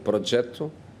di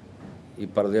progetto, e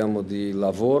parliamo di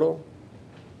lavoro.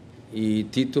 I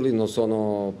titoli non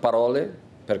sono parole,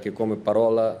 perché come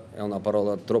parola è una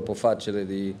parola troppo facile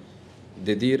di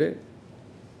dire.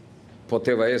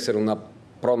 Poteva essere una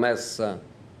promessa,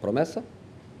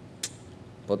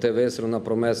 poteva essere una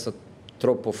promessa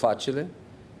troppo facile,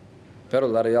 però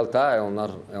la realtà è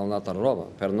un'altra roba.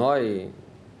 Per noi,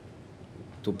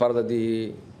 tu parli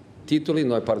di titoli,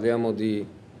 noi parliamo di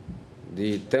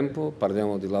tempo,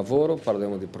 parliamo di lavoro,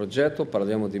 parliamo di progetto,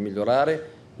 parliamo di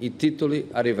migliorare. I titoli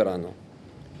arriveranno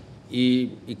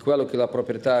e quello che la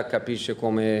proprietà capisce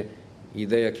come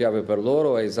idea chiave per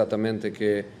loro è esattamente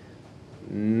che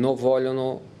non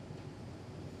vogliono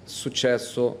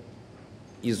successo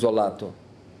isolato,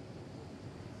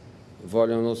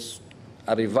 vogliono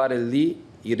arrivare lì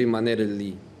e rimanere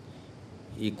lì,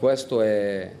 e questo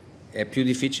è più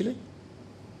difficile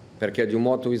perché di un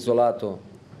modo isolato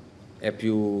è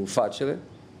più facile,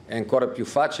 è ancora più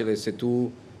facile se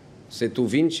tu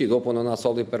vinci, dopo non hai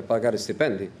soldi per pagare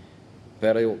stipendi.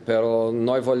 Però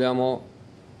noi vogliamo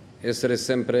essere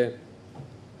sempre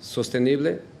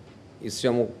sostenibili e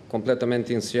siamo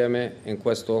completamente insieme in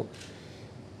questo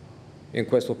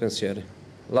pensiero.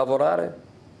 Lavorare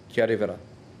che arriverà.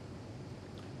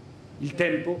 Il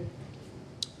tempo.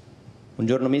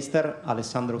 Buongiorno mister,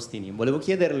 Alessandro Ostini. Volevo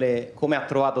chiederle come ha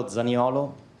trovato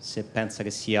Zaniolo, se pensa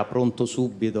che sia pronto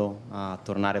subito a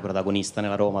tornare protagonista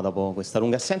nella Roma dopo questa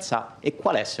lunga assenza, e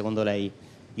qual è secondo lei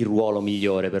il ruolo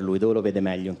migliore per lui, dove lo vede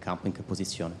meglio in campo, in che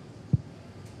posizione?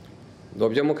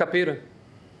 Dobbiamo capire,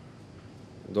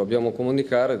 dobbiamo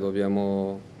comunicare,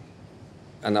 dobbiamo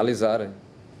analizzare.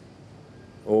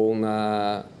 Ho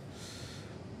una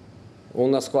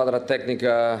squadra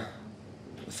tecnica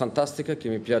fantastica che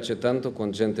mi piace tanto,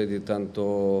 con gente di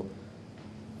tanto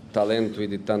talento e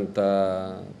di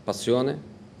tanta passione.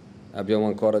 Abbiamo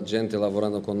ancora gente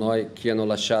lavorando con noi che hanno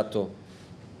lasciato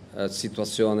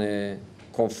situazione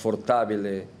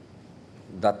confortabile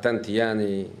da tanti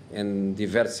anni in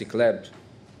diversi club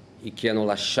e che hanno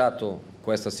lasciato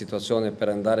questa situazione per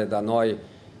andare da noi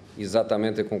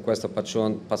esattamente con questa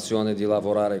passione di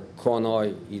lavorare con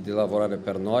noi e di lavorare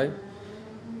per noi.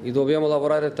 E dobbiamo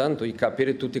lavorare tanto e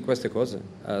capire tutte queste cose.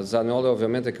 Zaniolo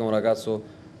ovviamente che è un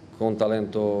ragazzo con un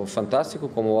talento fantastico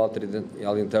come altri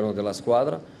all'interno della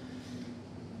squadra.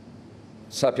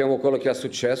 Sappiamo quello che è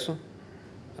successo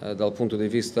dal punto di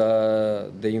vista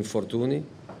degli infortuni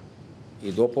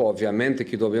e dopo ovviamente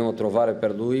che dobbiamo trovare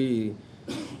per lui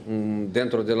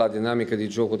dentro della dinamica di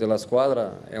gioco della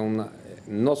squadra,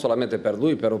 non solamente per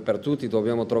lui, però per tutti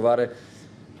dobbiamo trovare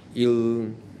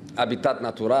l'habitat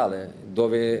naturale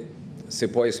dove si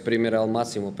può esprimere al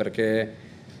massimo, perché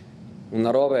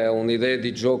una roba è un'idea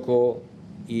di gioco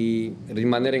e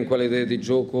rimanere in quell'idea di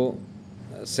gioco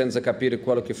senza capire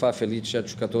quello che fa felice ai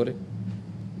giocatori.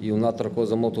 E un'altra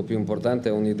cosa molto più importante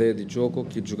è un'idea di gioco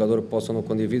che i giocatori possono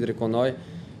condividere con noi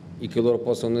e che loro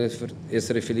possono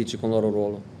essere felici con il loro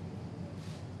ruolo.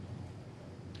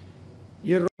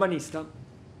 Il romanista.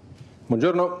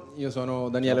 Buongiorno, io sono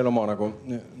Daniele Lo Monaco,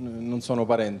 non sono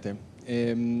parente.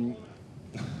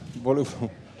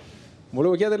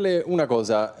 Volevo chiederle una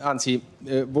cosa, anzi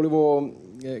volevo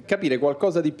capire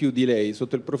qualcosa di più di lei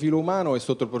sotto il profilo umano e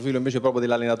sotto il profilo invece proprio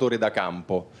dell'allenatore da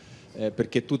campo.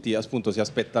 perché tutti appunto si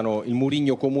aspettano il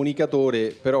Mourinho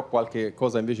comunicatore, però qualche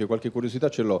curiosità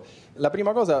ce l'ho. La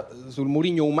prima cosa sul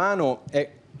Mourinho umano è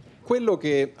quello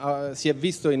che si è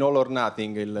visto in All or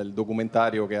Nothing, il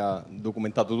documentario che ha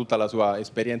documentato tutta la sua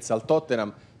esperienza al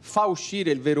Tottenham. Fa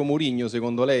uscire il vero Mourinho,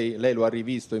 secondo lei? Lei lo ha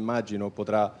rivisto, immagino,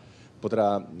 potrà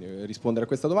rispondere a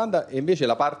questa domanda. E invece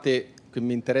la parte che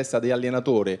mi interessa di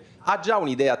allenatore, ha già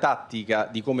un'idea tattica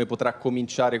di come potrà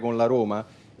cominciare con la Roma?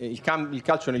 Il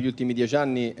calcio negli ultimi 10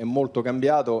 anni è molto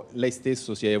cambiato, lei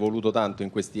stesso si è evoluto tanto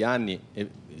in questi anni e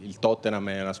il Tottenham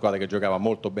è una squadra che giocava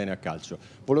molto bene a calcio.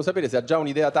 Volevo sapere se ha già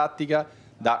un'idea tattica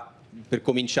per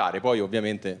cominciare, poi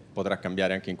ovviamente potrà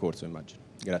cambiare anche in corso, immagino.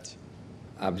 Grazie.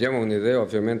 Abbiamo un'idea,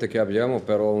 ovviamente che abbiamo,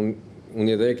 però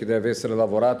un'idea che deve essere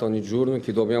lavorata ogni giorno,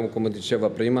 che dobbiamo, come diceva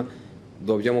prima,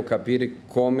 dobbiamo capire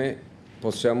come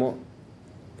possiamo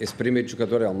esprimere i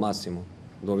giocatori al massimo.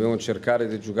 Dobbiamo cercare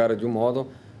di giocare di un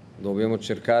modo, dobbiamo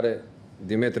cercare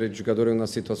di mettere i giocatori in una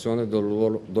situazione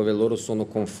dove loro sono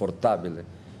confortabili.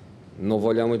 Non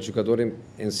vogliamo i giocatori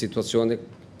in situazioni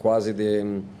quasi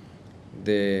di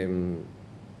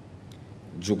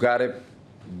giocare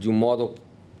di un modo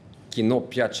che non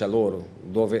piace a loro,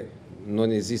 dove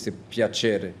non esiste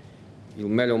piacere. Il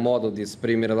meglio modo di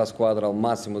esprimere la squadra al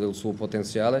massimo del suo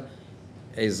potenziale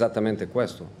è esattamente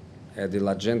questo, è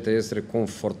della gente essere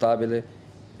confortabile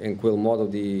in quel modo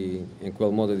di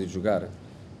giocare.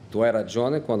 Tu hai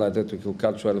ragione quando hai detto che il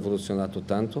calcio ha evoluzionato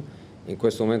tanto, in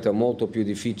questo momento è molto più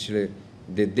difficile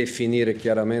di definire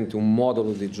chiaramente un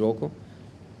modulo di gioco,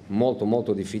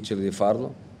 molto difficile di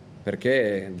farlo,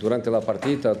 perché durante la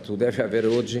partita tu devi avere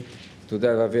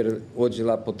oggi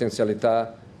la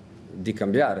potenzialità di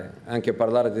cambiare. Anche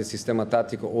parlare del sistema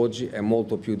tattico oggi è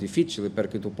molto più difficile,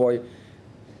 perché tu puoi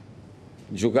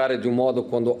giocare di un modo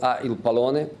quando hai il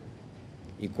pallone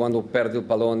e quando perdi il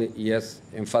pallone e è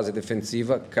in fase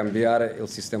difensiva cambiare il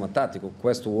sistema tattico.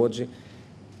 Questo oggi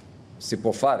si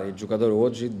può fare, i giocatori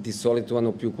oggi di solito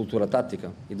hanno più cultura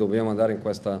tattica e dobbiamo andare in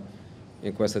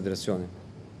questa direzione,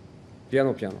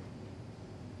 piano piano.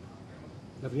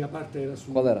 La prima parte era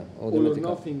su Qual era? All or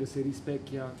Nothing, se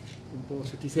rispecchia un po',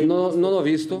 se ti sei non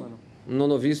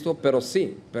ho visto, però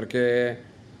sì, perché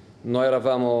noi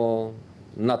eravamo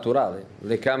naturali,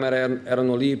 le camere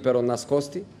erano lì però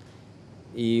nascosti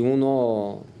e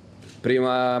uno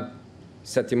prima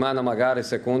settimana, magari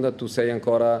seconda, tu sei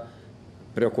ancora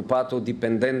preoccupato,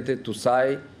 dipendente, tu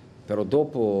sai, però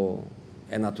dopo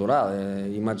è naturale.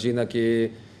 Immagina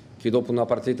che dopo una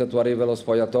partita tu arrivi allo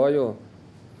spogliatoio,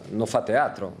 non fa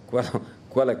teatro,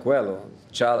 quello è quello,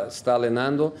 sta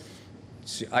allenando,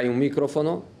 hai un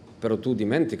microfono, però tu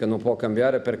dimentica, non può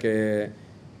cambiare perché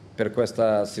per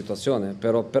questa situazione.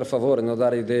 Però per favore non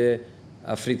dare idee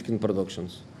a Friedkin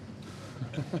Productions.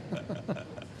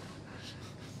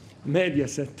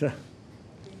 Mediaset.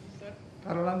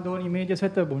 Carlo Landoni,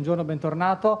 Mediaset, buongiorno,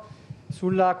 bentornato.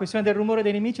 Sulla questione del rumore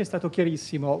dei nemici è stato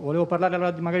chiarissimo, volevo parlare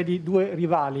allora magari di due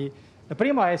rivali. La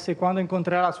prima è se quando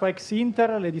incontrerà la sua ex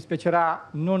Inter le dispiacerà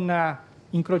non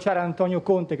incrociare Antonio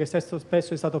Conte, che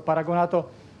spesso è stato paragonato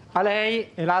a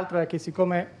lei, e l'altra è che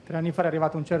siccome 3 anni fa è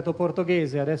arrivato un certo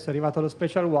portoghese, adesso è arrivato lo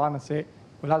Special One, se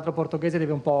quell'altro portoghese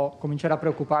deve un po' cominciare a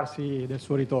preoccuparsi del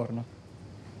suo ritorno.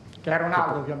 Che è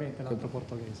Ronaldo, ovviamente, l'altro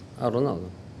portoghese. Ah, Ronaldo?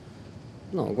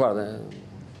 No, guarda,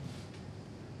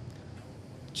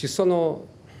 ci sono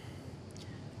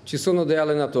dei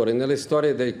allenatori nelle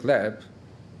storie dei club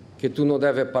che tu non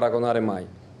devi paragonare mai,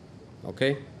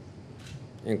 ok?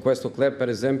 In questo club, per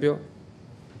esempio,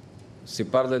 si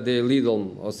parla di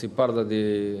Lidl o si parla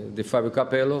di Fabio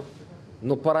Capello,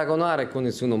 non paragonare con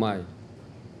nessuno mai.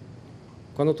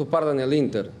 Quando tu parli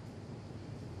nell'Inter,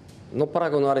 non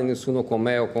paragonare nessuno con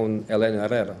me o con Elena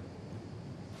Herrera,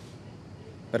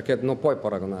 perché non puoi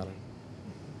paragonare.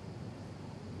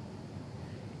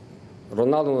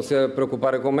 Ronaldo non si deve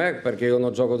preoccupare con me perché io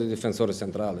non gioco di difensore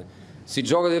centrale. Se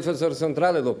gioco di difensore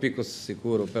centrale lo picco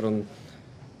sicuro, però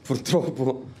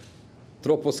purtroppo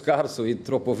troppo scarso e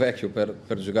troppo vecchio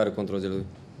per giocare contro di lui.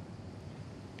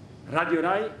 Radio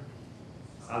Rai.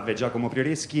 Salve, Giacomo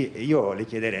Prioreschi, io le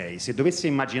chiederei se dovesse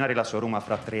immaginare la sua Roma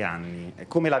fra 3 anni,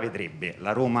 come la vedrebbe?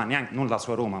 La Roma, non la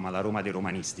sua Roma, ma la Roma dei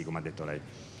romanisti, come ha detto lei.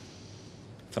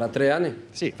 Fra 3 anni?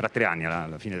 Sì, fra 3 anni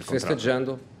alla fine del contratto.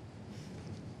 Festeggiando.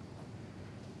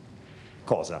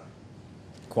 Cosa?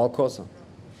 Qualcosa.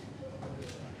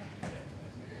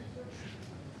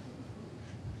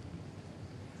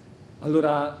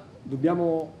 Allora,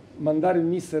 dobbiamo mandare il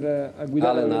mister a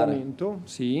guidare l'allenamento,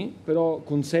 sì, però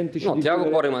consentici no, di Tiago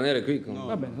può rimanere qui.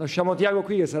 Vabbè, lasciamo Tiago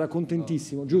qui che sarà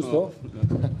contentissimo, giusto?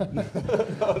 No.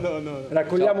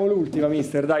 Raccogliamo l'ultima,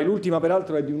 mister. Dai, l'ultima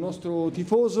peraltro è di un nostro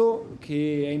tifoso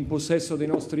che è in possesso dei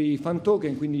nostri fan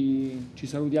token, quindi ci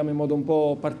salutiamo in modo un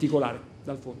po' particolare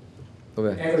dal fondo.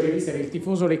 Eccoci, mister, il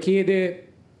tifoso le chiede,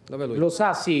 lo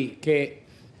sa sì che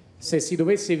se si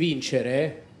dovesse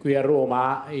vincere qui a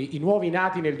Roma, i nuovi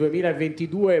nati nel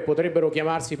 2022 potrebbero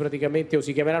chiamarsi praticamente, o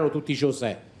si chiameranno tutti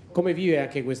José. Come vive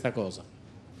anche questa cosa?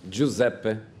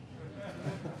 Giuseppe.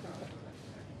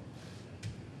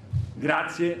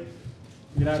 Grazie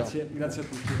a tutti.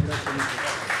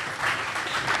 Grazie.